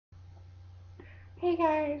Hey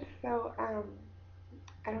guys, so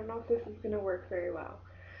I don't know if this is gonna work very well.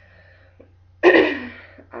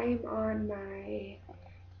 I'm on my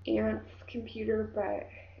aunt's computer, but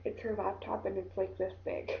it's her laptop and it's like this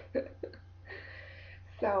big.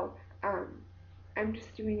 So, um, I'm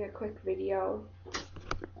just doing a quick video.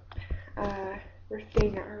 Uh, we're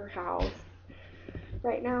staying at her house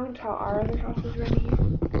right now until our other house is ready.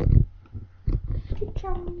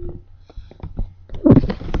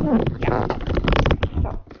 Yeah.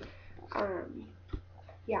 So, um,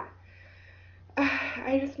 yeah.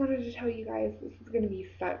 I just wanted to tell you guys this is gonna be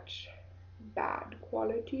such bad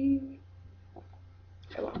quality.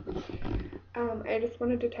 Oh well. I just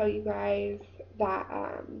wanted to tell you guys that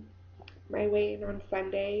my weigh-in on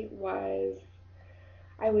Sunday was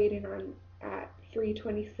I weighed in on at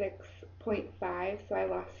 326.5, so I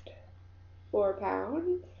lost 4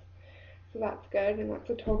 pounds. So that's good, and that's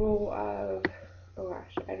a total of, oh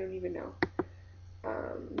gosh, I don't even know.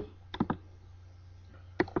 Um,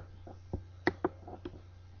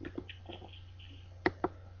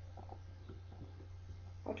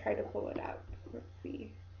 I'll try to pull it up. Let's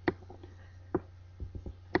see.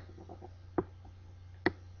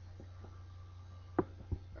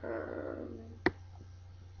 Um,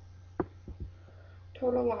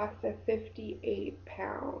 Total loss of 58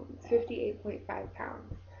 pounds, 58.5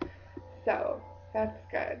 pounds. So that's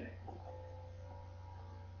good.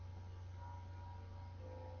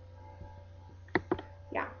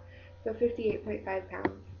 Yeah, so 58.5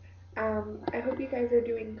 pounds. I hope you guys are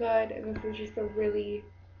doing good, and this is just a really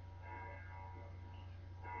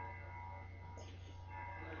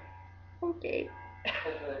okay.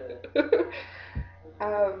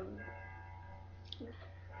 um,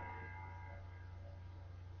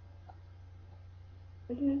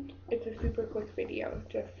 it's a super quick video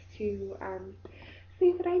just to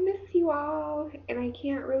say that I miss you all, and I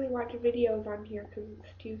can't really watch videos on here because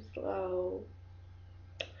it's too slow.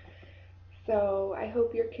 So I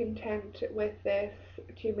hope you're content with this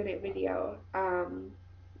 2-minute video.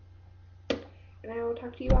 And I will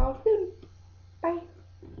talk to you all soon. Bye.